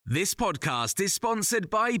This podcast is sponsored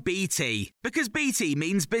by BT, because BT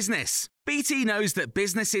means business. BT knows that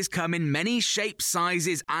businesses come in many shapes,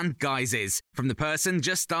 sizes and guises, from the person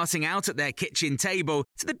just starting out at their kitchen table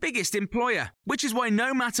to the biggest employer, which is why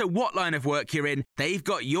no matter what line of work you're in, they've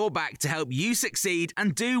got your back to help you succeed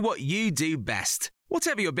and do what you do best.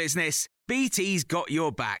 Whatever your business, BT's got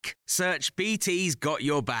your back. Search BT's got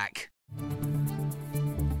your back.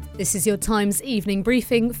 This is your Times evening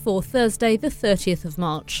briefing for Thursday, the 30th of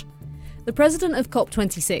March. The president of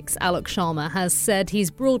COP26, Alok Sharma, has said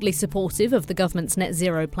he's broadly supportive of the government's net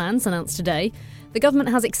zero plans announced today. The government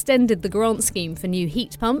has extended the grant scheme for new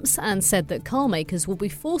heat pumps and said that car makers will be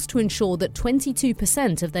forced to ensure that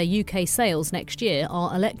 22% of their UK sales next year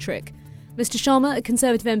are electric. Mr Sharma, a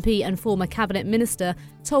Conservative MP and former Cabinet Minister,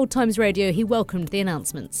 told Times Radio he welcomed the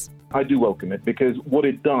announcements. I do welcome it because what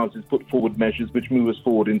it does is put forward measures which move us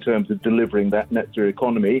forward in terms of delivering that net zero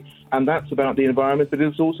economy. And that's about the environment, but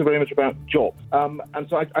it's also very much about jobs. And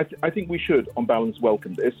so I think we should, on balance,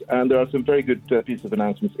 welcome this. And there are some very good pieces of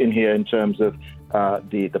announcements in here in terms of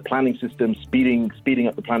the planning system, speeding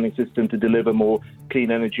up the planning system to deliver more clean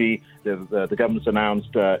energy. The government's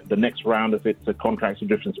announced the next round of its contracts of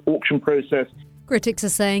difference auction process. Critics are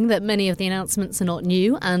saying that many of the announcements are not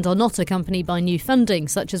new and are not accompanied by new funding,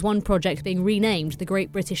 such as one project being renamed the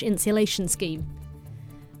Great British Insulation Scheme.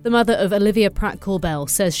 The mother of Olivia Pratt-Korbel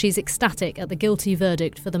says she's ecstatic at the guilty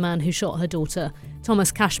verdict for the man who shot her daughter.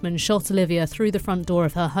 Thomas Cashman shot Olivia through the front door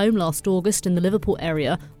of her home last August in the Liverpool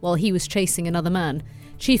area while he was chasing another man.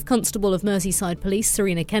 Chief Constable of Merseyside Police,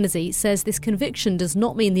 Serena Kennedy, says this conviction does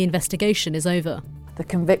not mean the investigation is over. The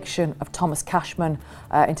conviction of Thomas Cashman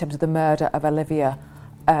in terms of the murder of Olivia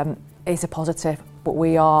is a positive, but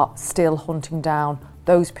we are still hunting down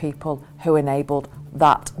those people who enabled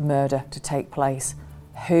that murder to take place,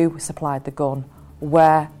 who supplied the gun,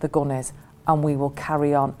 where the gun is, and we will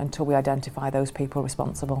carry on until we identify those people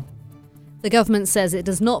responsible. The government says it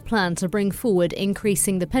does not plan to bring forward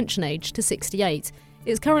increasing the pension age to 68.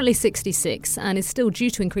 It's currently 66 and is still due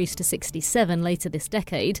to increase to 67 later this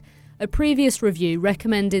decade. A previous review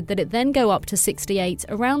recommended that it then go up to 68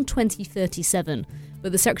 around 2037,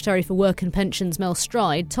 but the Secretary for Work and Pensions, Mel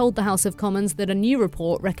Stride, told the House of Commons that a new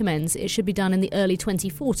report recommends it should be done in the early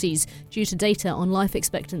 2040s due to data on life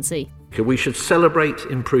expectancy. We should celebrate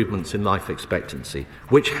improvements in life expectancy,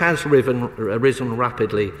 which has risen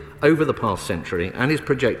rapidly over the past century and is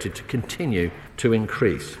projected to continue to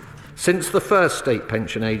increase. Since the first state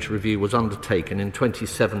pension age review was undertaken in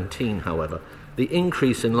 2017, however, the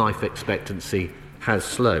increase in life expectancy has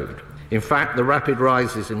slowed. In fact, the rapid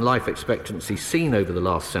rises in life expectancy seen over the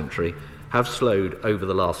last century have slowed over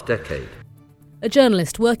the last decade. A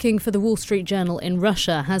journalist working for the Wall Street Journal in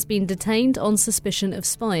Russia has been detained on suspicion of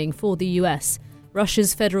spying for the US.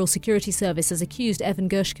 Russia's Federal Security Service has accused Evan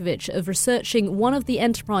Gershkovich of researching one of the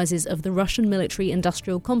enterprises of the Russian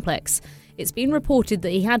military-industrial complex. It's been reported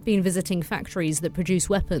that he had been visiting factories that produce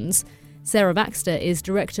weapons. Sarah Baxter is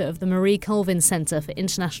director of the Marie Colvin Centre for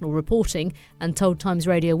International Reporting and told Times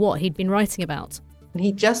Radio what he'd been writing about.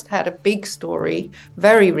 He just had a big story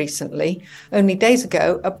very recently, only days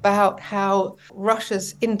ago, about how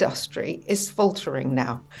Russia's industry is faltering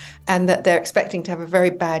now and that they're expecting to have a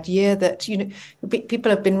very bad year. That,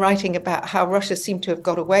 people have been writing about how Russia seemed to have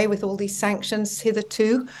got away with all these sanctions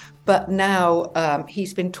hitherto, but now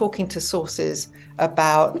he's been talking to sources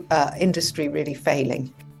about industry really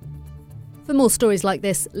failing. For more stories like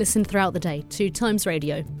this, listen throughout the day to Times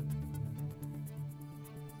Radio.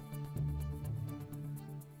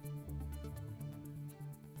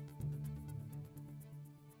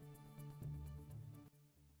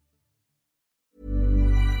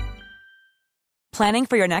 Planning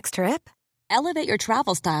for your next trip? Elevate your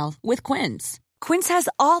travel style with Quince. Quince has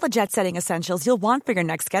all the jet-setting essentials you'll want for your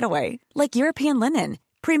next getaway, like European linen,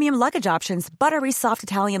 premium luggage options, buttery soft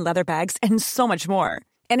Italian leather bags, and so much more.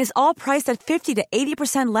 And is all priced at 50 to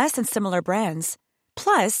 80% less than similar brands.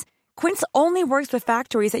 Plus, Quince only works with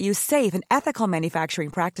factories that use safe and ethical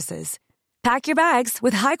manufacturing practices. Pack your bags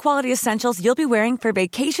with high-quality essentials you'll be wearing for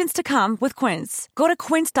vacations to come with Quince. Go to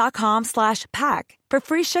quince.com/pack for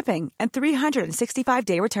free shipping and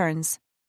 365-day returns.